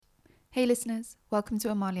Hey listeners, welcome to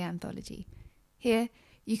Amaliah Anthology. Here,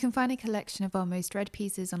 you can find a collection of our most read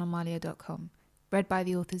pieces on Amaliah.com, read by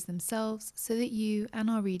the authors themselves so that you and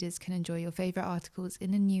our readers can enjoy your favourite articles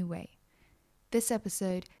in a new way. This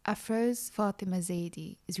episode, Afroze Fatima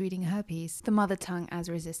Zaidi is reading her piece, The Mother Tongue as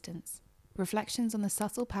Resistance, Reflections on the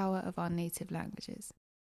Subtle Power of Our Native Languages.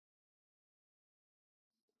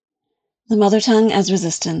 The Mother Tongue as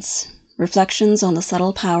Resistance, Reflections on the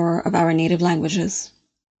Subtle Power of Our Native Languages.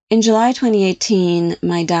 In July 2018,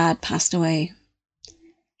 my dad passed away.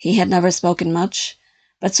 He had never spoken much,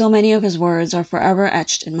 but so many of his words are forever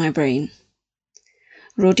etched in my brain.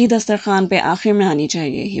 Roti dastarkhan pe aakhir mein aani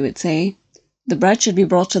chahiye, he would say. The bread should be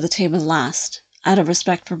brought to the table last, out of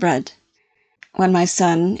respect for bread. When my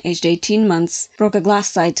son, aged 18 months, broke a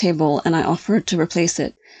glass side table and I offered to replace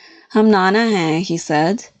it. Hum nana hain, he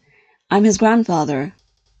said. I'm his grandfather.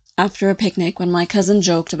 After a picnic, when my cousin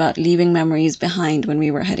joked about leaving memories behind when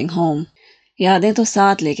we were heading home. Yaadein to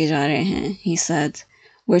saath leke ja rahe hain, he said.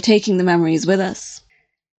 We're taking the memories with us.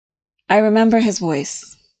 I remember his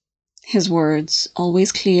voice, his words,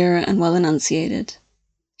 always clear and well enunciated.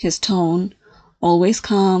 His tone, always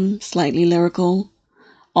calm, slightly lyrical,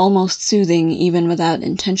 almost soothing even without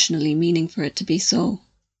intentionally meaning for it to be so.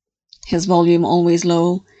 His volume always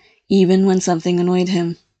low, even when something annoyed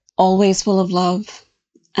him. Always full of love,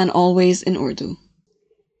 and always in Urdu.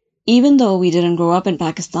 Even though we didn't grow up in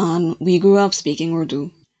Pakistan, we grew up speaking Urdu.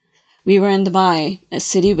 We were in Dubai, a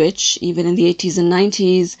city which, even in the 80s and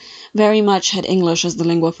 90s, very much had English as the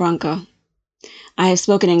lingua franca. I have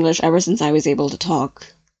spoken English ever since I was able to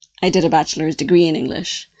talk. I did a bachelor's degree in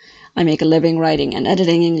English. I make a living writing and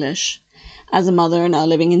editing English. As a mother now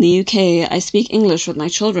living in the UK, I speak English with my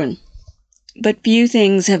children. But few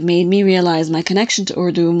things have made me realize my connection to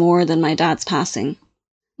Urdu more than my dad's passing.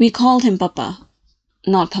 We called him Papa.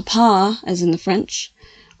 Not Papa, as in the French,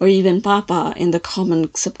 or even Papa in the common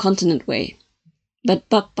subcontinent way, but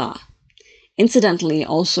Papa. Incidentally,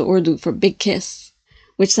 also Urdu for big kiss,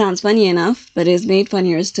 which sounds funny enough, but is made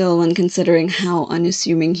funnier still when considering how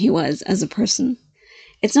unassuming he was as a person.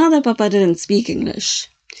 It's not that Papa didn't speak English.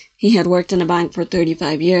 He had worked in a bank for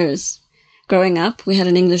 35 years. Growing up, we had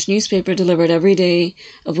an English newspaper delivered every day,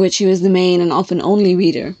 of which he was the main and often only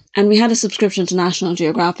reader, and we had a subscription to National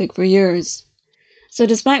Geographic for years. So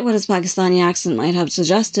despite what his Pakistani accent might have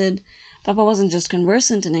suggested, Papa wasn't just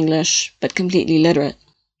conversant in English, but completely literate.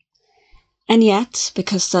 And yet,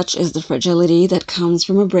 because such is the fragility that comes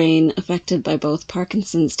from a brain affected by both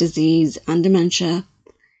Parkinson's disease and dementia,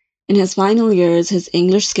 in his final years his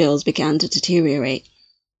English skills began to deteriorate.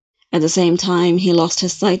 At the same time, he lost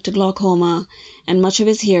his sight to glaucoma and much of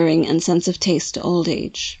his hearing and sense of taste to old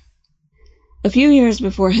age. A few years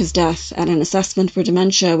before his death, at an assessment for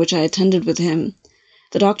dementia which I attended with him,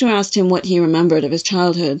 the doctor asked him what he remembered of his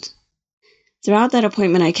childhood. Throughout that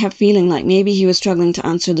appointment, I kept feeling like maybe he was struggling to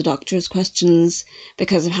answer the doctor's questions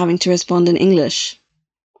because of having to respond in English.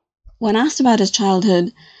 When asked about his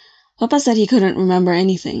childhood, Papa said he couldn't remember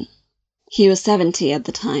anything. He was 70 at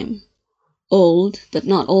the time. Old, but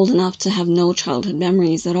not old enough to have no childhood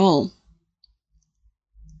memories at all.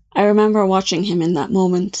 I remember watching him in that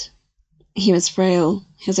moment. He was frail,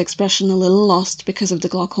 his expression a little lost because of the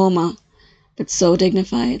glaucoma, but so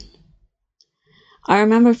dignified. I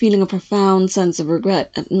remember feeling a profound sense of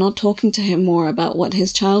regret at not talking to him more about what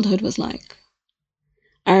his childhood was like.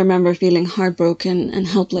 I remember feeling heartbroken and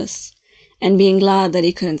helpless, and being glad that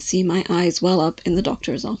he couldn't see my eyes well up in the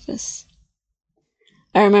doctor's office.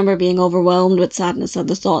 I remember being overwhelmed with sadness at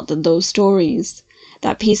the thought that those stories,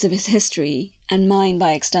 that piece of his history, and mine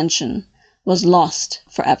by extension, was lost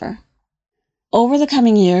forever. Over the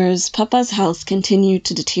coming years, Papa's health continued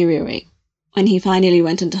to deteriorate. When he finally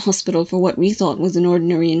went into hospital for what we thought was an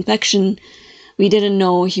ordinary infection, we didn't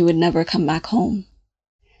know he would never come back home.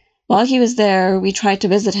 While he was there, we tried to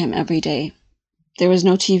visit him every day. There was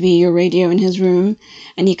no TV or radio in his room,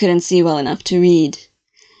 and he couldn't see well enough to read.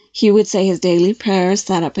 He would say his daily prayers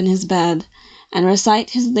sat up in his bed and recite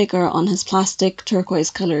his dhikr on his plastic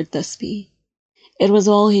turquoise-coloured tasbih. It was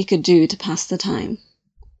all he could do to pass the time.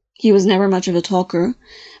 He was never much of a talker,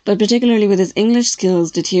 but particularly with his English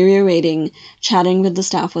skills deteriorating, chatting with the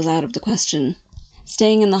staff was out of the question.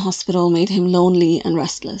 Staying in the hospital made him lonely and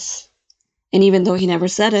restless. And even though he never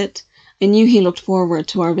said it, I knew he looked forward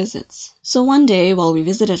to our visits. So one day, while we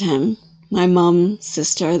visited him, my mum,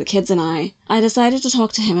 sister, the kids and I decided to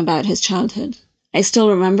talk to him about his childhood. I still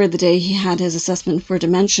remember the day he had his assessment for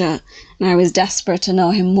dementia, and I was desperate to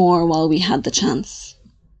know him more while we had the chance.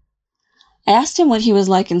 I asked him what he was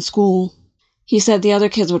like in school. He said the other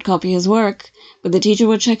kids would copy his work, but the teacher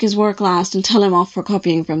would check his work last and tell him off for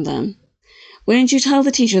copying from them. Wouldn't you tell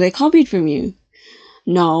the teacher they copied from you?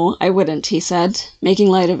 No, I wouldn't, he said, making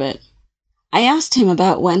light of it. I asked him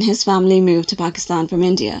about when his family moved to Pakistan from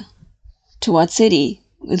India. To what city?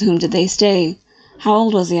 With whom did they stay? How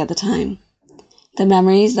old was he at the time? The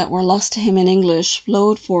memories that were lost to him in English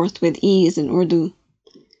flowed forth with ease in Urdu.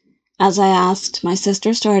 As I asked, my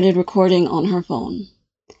sister started recording on her phone.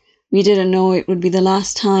 We didn't know it would be the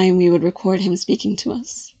last time we would record him speaking to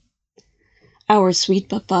us. Our sweet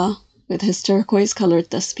Papa, with his turquoise-coloured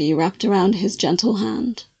tasbih wrapped around his gentle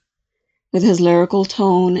hand, with his lyrical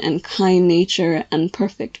tone and kind nature and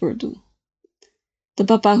perfect Urdu. The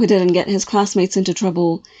Papa who didn't get his classmates into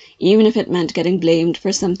trouble, even if it meant getting blamed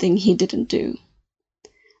for something he didn't do.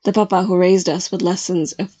 The Papa who raised us with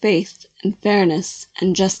lessons of faith and fairness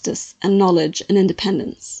and justice and knowledge and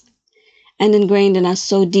independence, and ingrained in us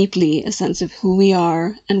so deeply a sense of who we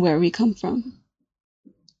are and where we come from.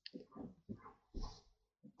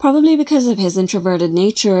 Probably because of his introverted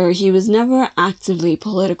nature, he was never actively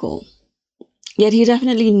political. Yet he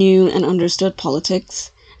definitely knew and understood politics,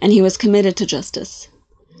 and he was committed to justice.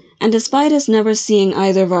 And despite us never seeing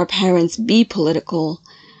either of our parents be political,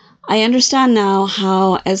 I understand now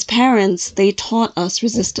how, as parents, they taught us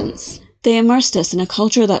resistance. They immersed us in a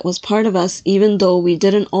culture that was part of us even though we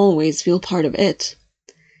didn't always feel part of it.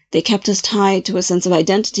 They kept us tied to a sense of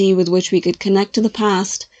identity with which we could connect to the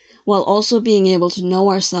past while also being able to know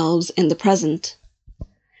ourselves in the present.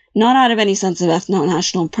 Not out of any sense of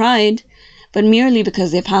ethno-national pride, but merely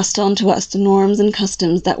because they passed on to us the norms and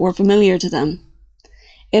customs that were familiar to them.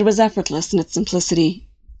 It was effortless in its simplicity,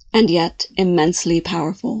 and yet immensely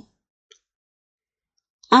powerful.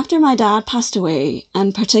 After my dad passed away,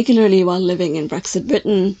 and particularly while living in Brexit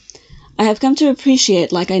Britain, I have come to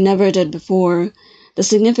appreciate, like I never did before, the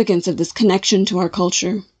significance of this connection to our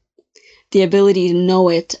culture, the ability to know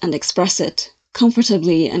it and express it,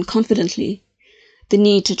 comfortably and confidently, the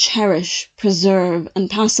need to cherish, preserve, and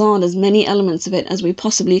pass on as many elements of it as we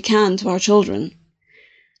possibly can to our children,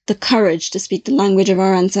 the courage to speak the language of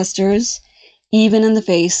our ancestors, even in the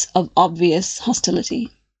face of obvious hostility.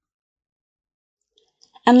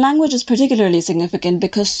 And language is particularly significant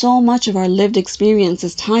because so much of our lived experience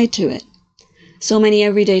is tied to it. So many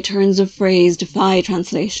everyday turns of phrase defy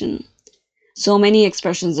translation. So many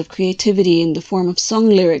expressions of creativity in the form of song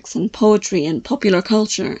lyrics and poetry and popular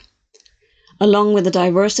culture, along with a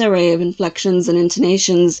diverse array of inflections and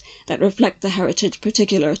intonations that reflect the heritage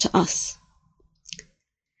particular to us.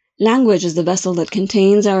 Language is the vessel that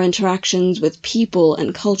contains our interactions with people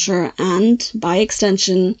and culture and, by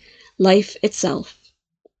extension, life itself.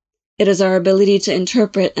 It is our ability to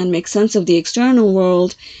interpret and make sense of the external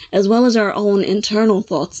world as well as our own internal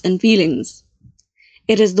thoughts and feelings.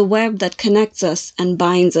 It is the web that connects us and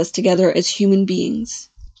binds us together as human beings,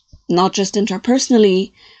 not just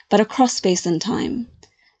interpersonally, but across space and time,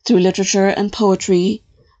 through literature and poetry,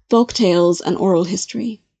 folk tales and oral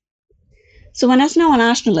history. So when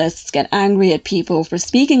ethno-nationalists get angry at people for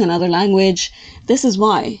speaking another language, this is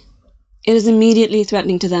why. It is immediately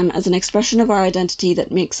threatening to them as an expression of our identity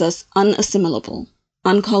that makes us unassimilable,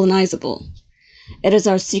 uncolonizable. It is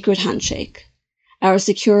our secret handshake, our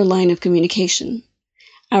secure line of communication,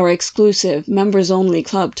 our exclusive, members-only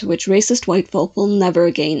club to which racist white folk will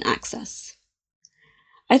never gain access.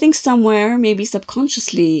 I think somewhere, maybe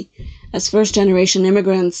subconsciously, as first-generation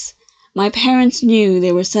immigrants, my parents knew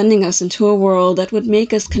they were sending us into a world that would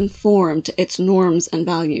make us conform to its norms and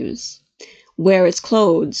values, wear its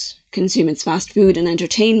clothes, consume its fast food and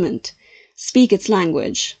entertainment, speak its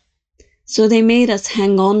language. So they made us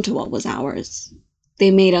hang on to what was ours.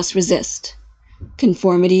 They made us resist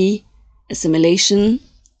conformity, assimilation,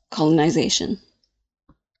 colonization.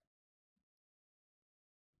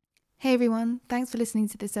 Hey everyone, thanks for listening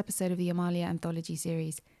to this episode of the Amaliah Anthology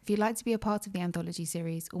series. If you'd like to be a part of the anthology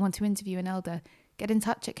series or want to interview an elder, get in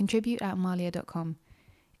touch at contribute@amaliah.com.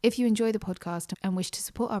 If you enjoy the podcast and wish to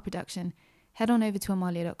support our production, head on over to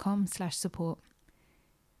amaliah.com/support.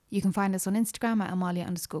 You can find us on Instagram at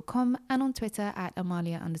Amaliah_com and on Twitter at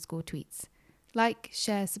Amaliah_tweets. Like,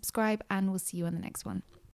 share, subscribe, and we'll see you on the next one.